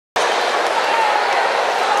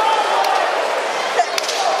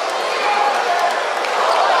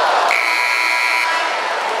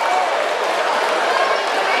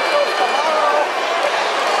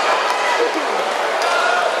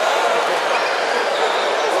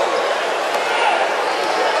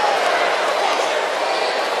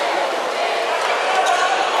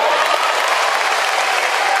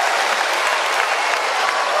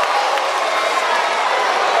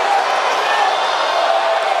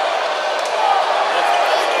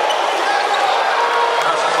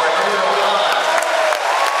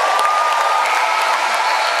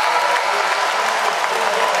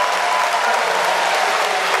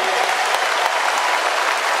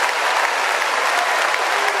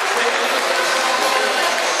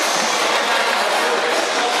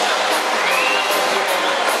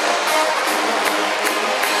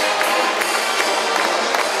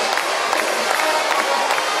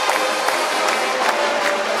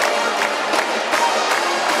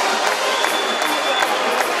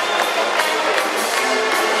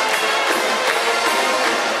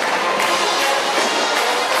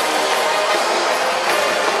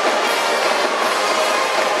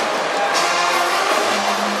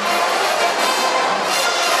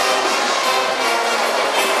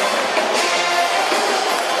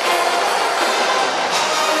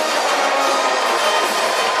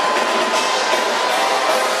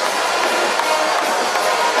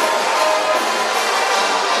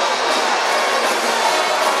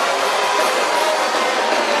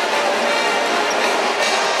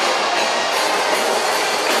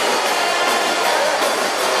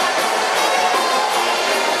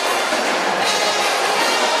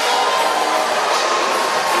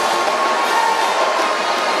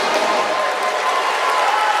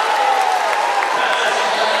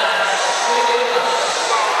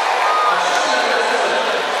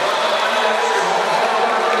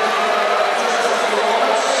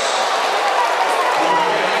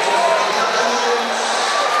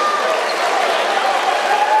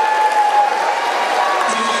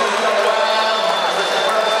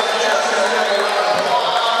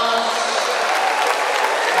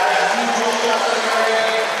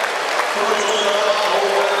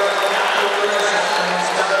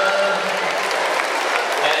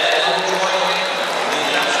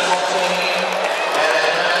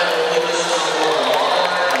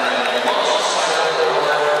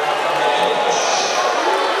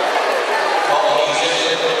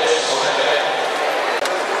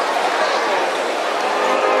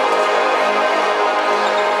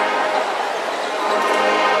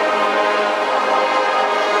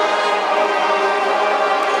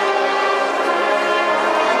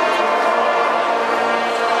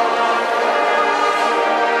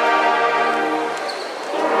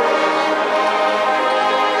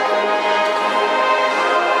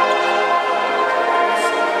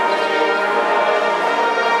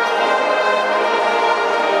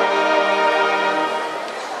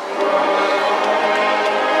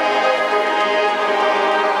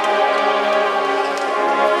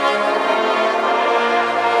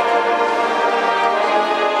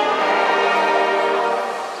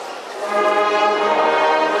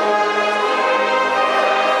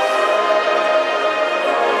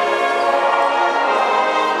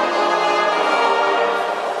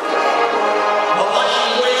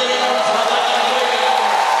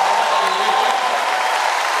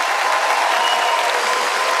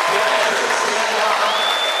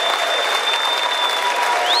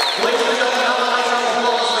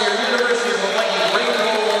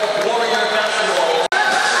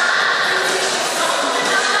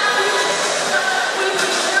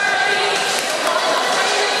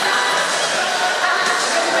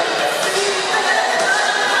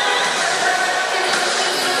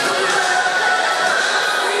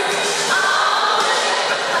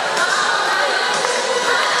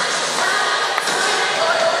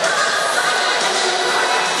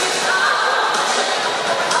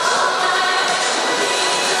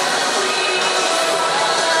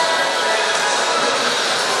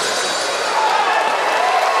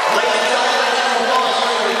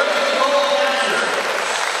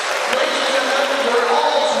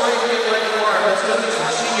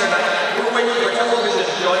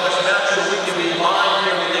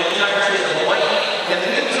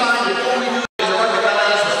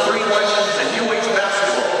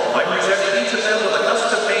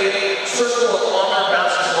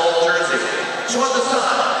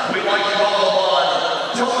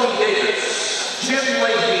Tony Davis, Jim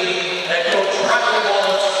Leahy, and Coach Riley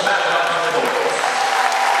Wallace back up on the board.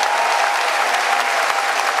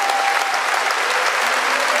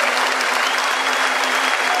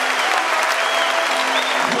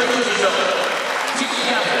 Ladies and gentlemen, team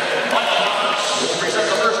captain Mike Thomas will present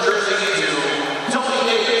the first jersey to Tony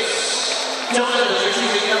Davis. Tony is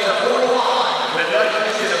receiving number 45 with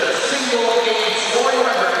recognition of a single-game scoring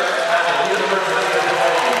record at the University of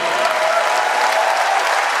Hawaii.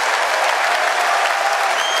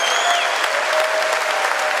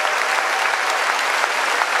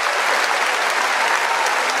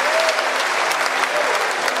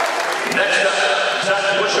 Next up,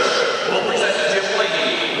 Zach Busher will present Jim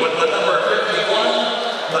Leahy with the number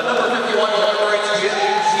 51. The number 51 commemorates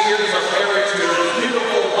Jim's years of marriage to his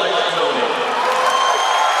beautiful wife, Tony.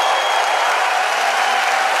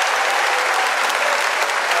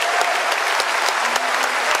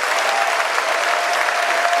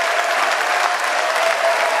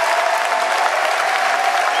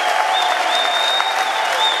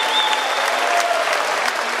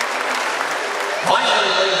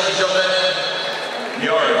 Finally, ladies and gentlemen,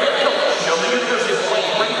 your head coach of the University of Hawaii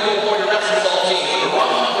Rainbow Warrior basketball team,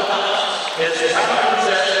 Ron is proud to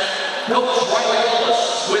present Coach Riley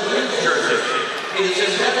Wallace with his jersey. It is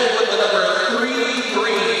intended with the number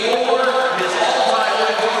 334, his all-time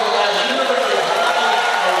winning total at the University of Hawaii.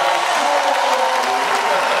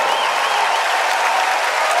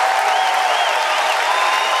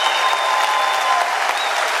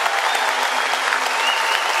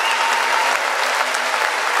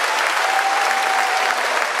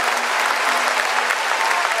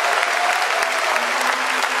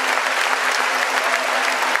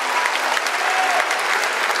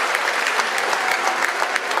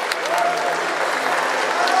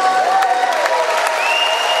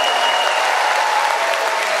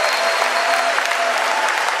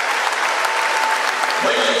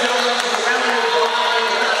 Ladies and gentlemen, surrounded by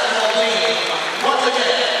the basketball team, once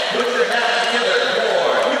again, put your hands together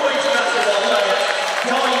for UH basketball giants,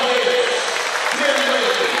 Tony Davis, Jim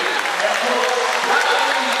Leahy, and Coach Riley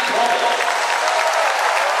Wallace.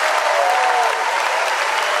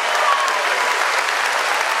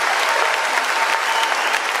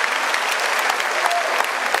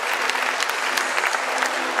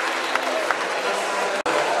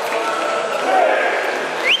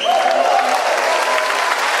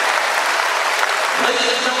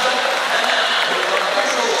 Ladies and gentlemen, and now, with an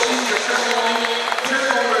official senior ceremony,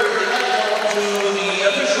 turn over the microphone to the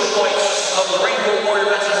official voice of the Rainbow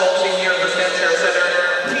Warrior basketball team here at the Sanchez Center,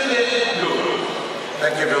 Keenan Gould.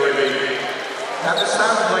 Thank you, Billy B. At this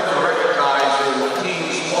time, I'd like to recognize the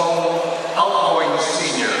team's lone outgoing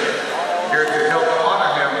senior. Here to help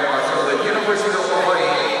honor him are from the University of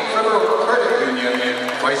Hawaii Federal Credit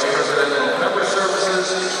Union Vice President of Member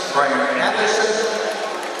Services, Brian Anderson,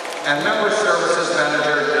 and Member Services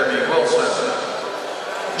Manager, Debbie Wilson.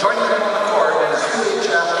 Joining him on the court is UH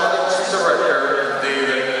Athletics Director,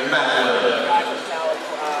 David Macklin.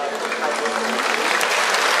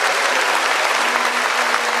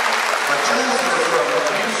 A chancellor from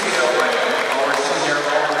UCLA, our senior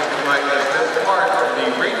alumni tonight, has been part of the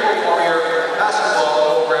Rainbow Warrior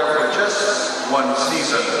basketball program for just one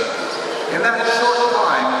season. In that short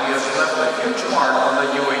time, he has left a huge mark on the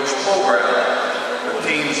UH program. The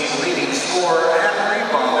team's leading scorer and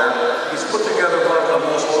rebounder, he's put together one of the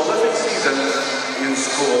most prolific seasons in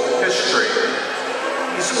school history.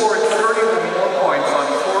 He scored 30 or more points on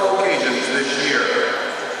 4 occasions this year,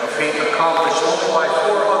 a feat accomplished only by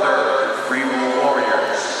 4 other Rainbow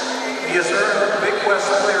Warriors. He has earned the Big West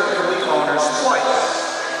Player of the Week honors twice.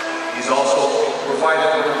 He's also provided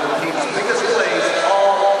one of the team's biggest plays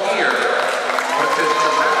all year, with his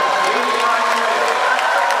dramatic game-time goal.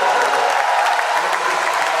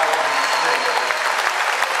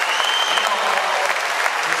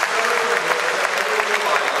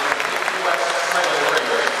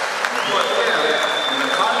 Put him in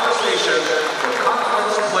the conversation for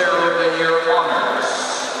Conference Player of the Year honors.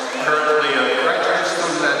 Currently a graduate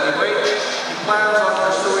student at UH, he plans on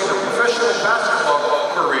pursuing a professional basketball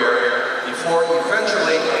career before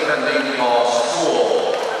eventually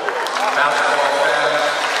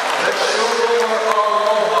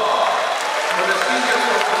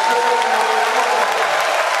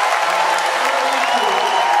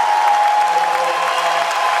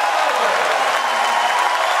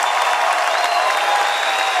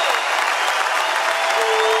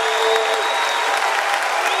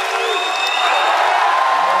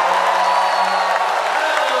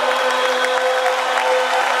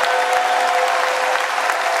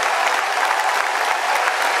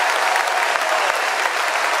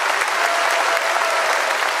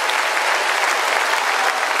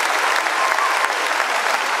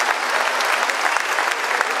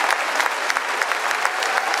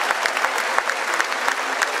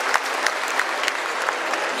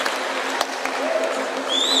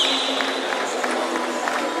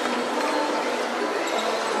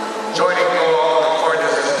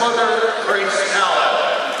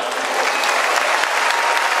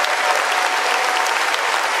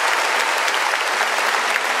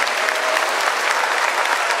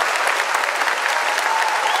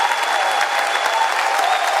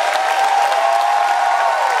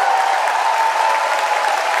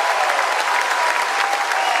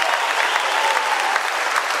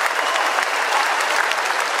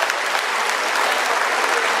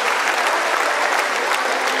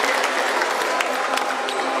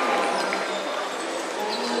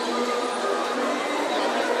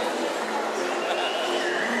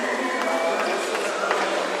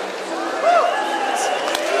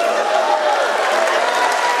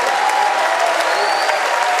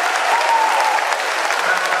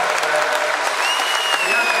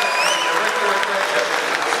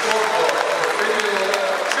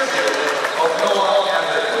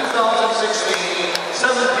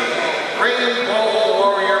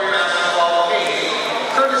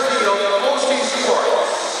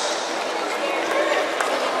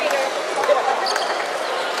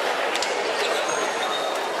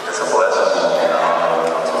a blessing, you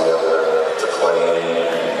know, to be able to play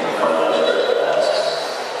in front of those great fans.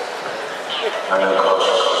 I knew Coach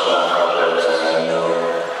Matt Coach and I knew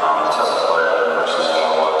the type of player and person that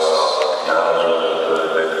I was, so you know, that was really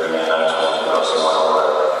big for me. And I just wanted to go somewhere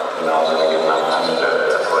where, you know, I was going to get an opportunity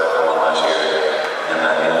to play for one last year, and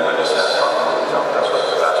at the end of it, just have fun. You know, that's what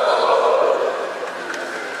the basketball is all about.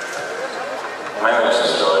 Mainly just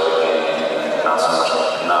enjoy the game, and not so much,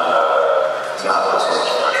 it's not put so much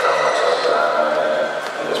pressure on myself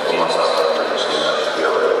and just put myself up there just to be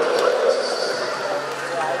able to play.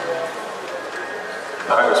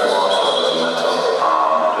 I think it's more so just mental,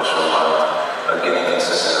 just from getting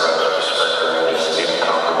consistent reps, perspective, and just getting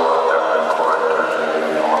comfortable out there on the court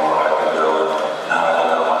and knowing what I can do and how I can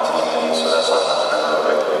help my team. So that's something that's been really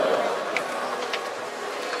big for me.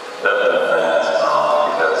 Definitely the fans,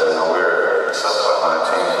 because you know we're sub 500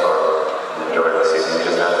 teams for the majority of the season. We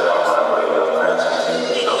just got to 500, but you know the fans continue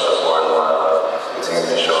to show support and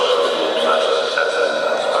continue to show us the team,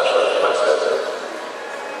 especially the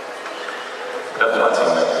definitely my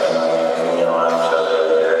teammates, you know, when you're around each other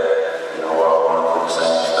every day, you know, we're all going through the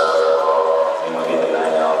same stuff, we're all, you know, getting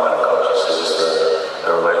hanged out by the coaches. It's just the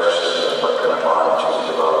relationship and the bond that you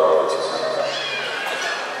develop with your team.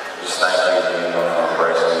 Just thank you, you know, for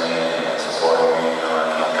embracing me and supporting me. You know, I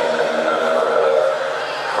can't thank them enough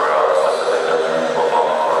for all the stuff that they do for me, both on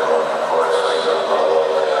the court and on the court. So, you know,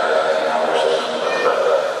 and I wish them the best.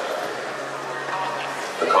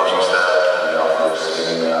 The coaching staff, you know, for just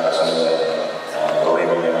giving me the opportunity.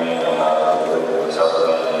 Believing in me, and believing in myself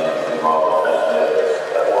and involved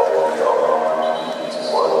with that walk with me all around and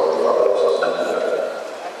support with others. So thank you.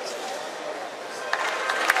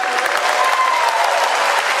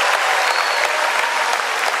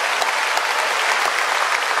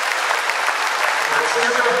 Let's give it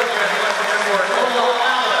up again once again for Noah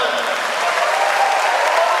Allen.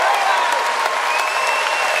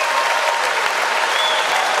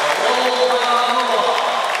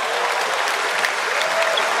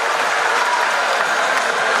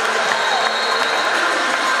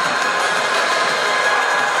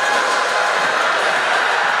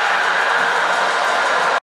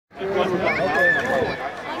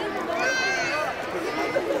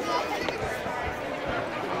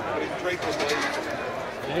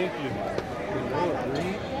 Thank you.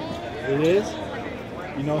 It is?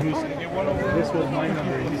 You know who's... This was my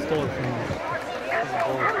number. He stole it from me. That's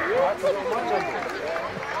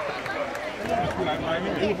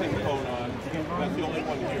the only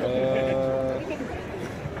one here.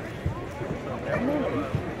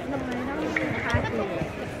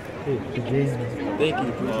 Hey, good game. Thank you.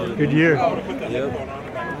 Good year. Yep.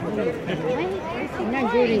 I'm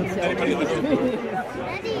not doing so.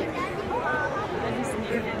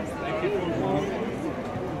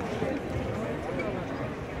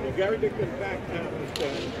 Gary did get back down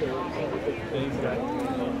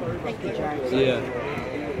Yeah.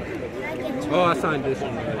 Oh, I signed this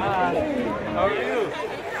one. How are you? I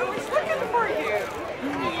was looking for you. I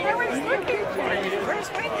was looking for you. Where's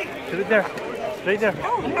Wendy? Put it there. Right there.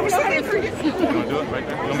 Oh, I was looking for you. You want to do it right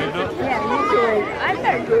there? You want me to do it? Yeah, you do it. I'm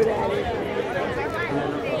not good at it.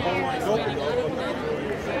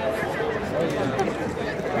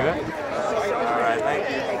 Good? All right, thank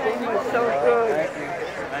you. The game was so good.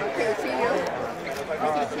 Okay, see you.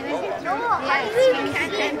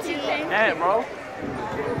 Hey, bro.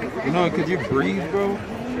 You know, could you breathe, bro?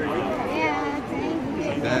 Yeah,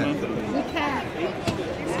 thank you. That. You can't.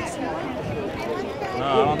 No, I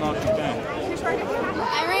don't know if you can.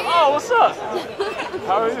 I'm ready. Oh, what's up?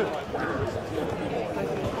 How are you?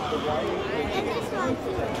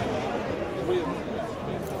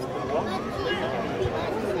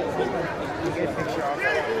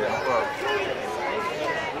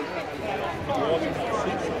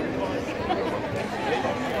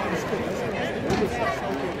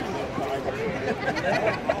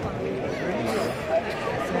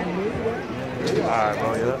 Alright, bro,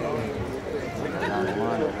 yeah.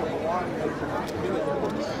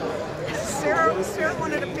 Sarah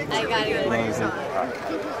wanted a picture. I got it. What's up, bro?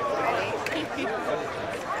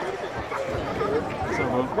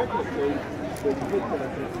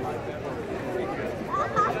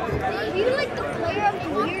 Are you like the player of the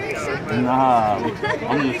year or something? Nah,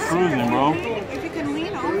 I'm just cruising, bro. If you can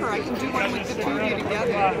lean over, I can do one with the two of you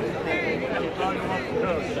together.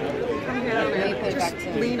 Come here, just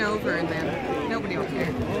lean over and then nobody will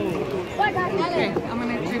care. Okay, I'm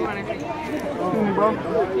gonna do one of you.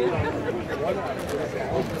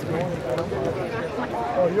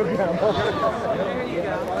 Oh, you're good. There you go.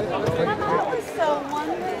 That was so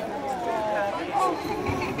wonderful.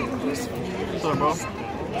 What's up, bro?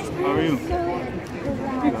 How are you? You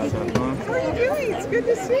guys have fun? How are you doing? It's good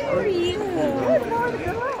to see you. How are you? Good. How are the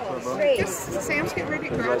girls? Great. Just Sam's getting ready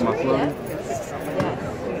to My graduate. phone? Yes.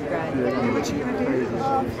 What you gonna do?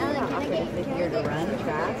 Ellen, can I get the gear to run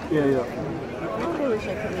track? Yeah, yeah. I wish I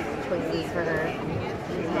could make a Twinkie for her.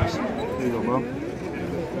 Here you go, bro.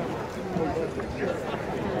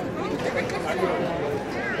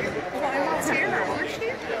 Sarah, where's she?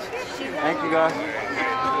 Thank you, guys.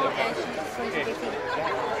 And she's just going to get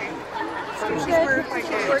She's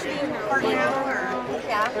working part-time or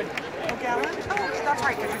yeah. O'Gallon? Oh, that's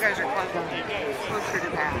right, because you guys are closer to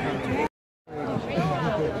that.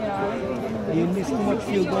 You miss too much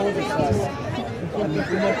field goals this class. You miss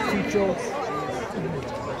too much free throws.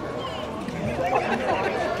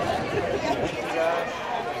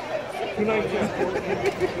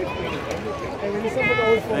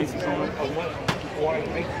 Thanks so much.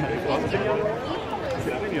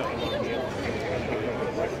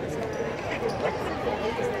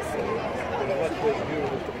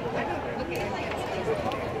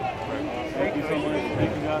 Thank you so much.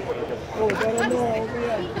 Thank you, guys. Oh, gotta know over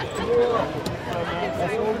here.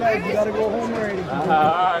 That's all, guys. You gotta go home already. All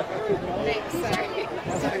right. Thanks, sorry.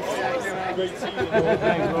 Great seeing you, bro.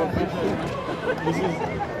 Thanks, bro. Appreciate it.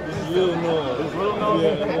 This is Lil Noah. This is Lil Noah?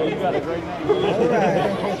 Yeah. You got a great name. All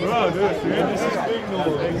right. Bro, this is Big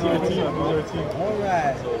Noah. Thanks for your team. All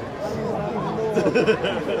right.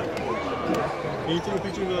 Can you take a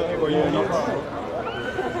picture of the... Or yeah, no problem.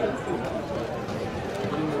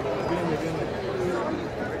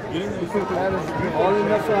 All in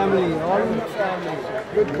the family. All in the family.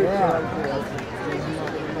 Good picture. Yeah.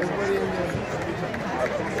 Everybody in there.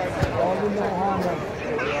 All in the Honda.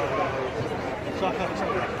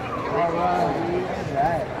 All right.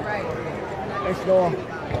 Right. Let's go.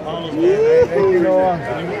 Thank you, Noah.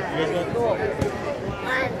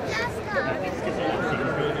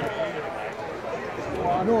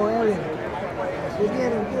 No, Aaron. Go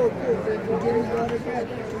get him. Go get his brother back.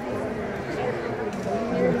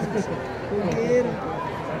 Go get him.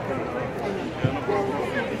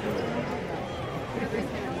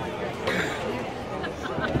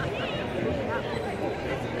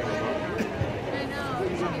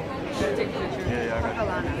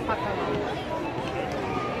 Alana.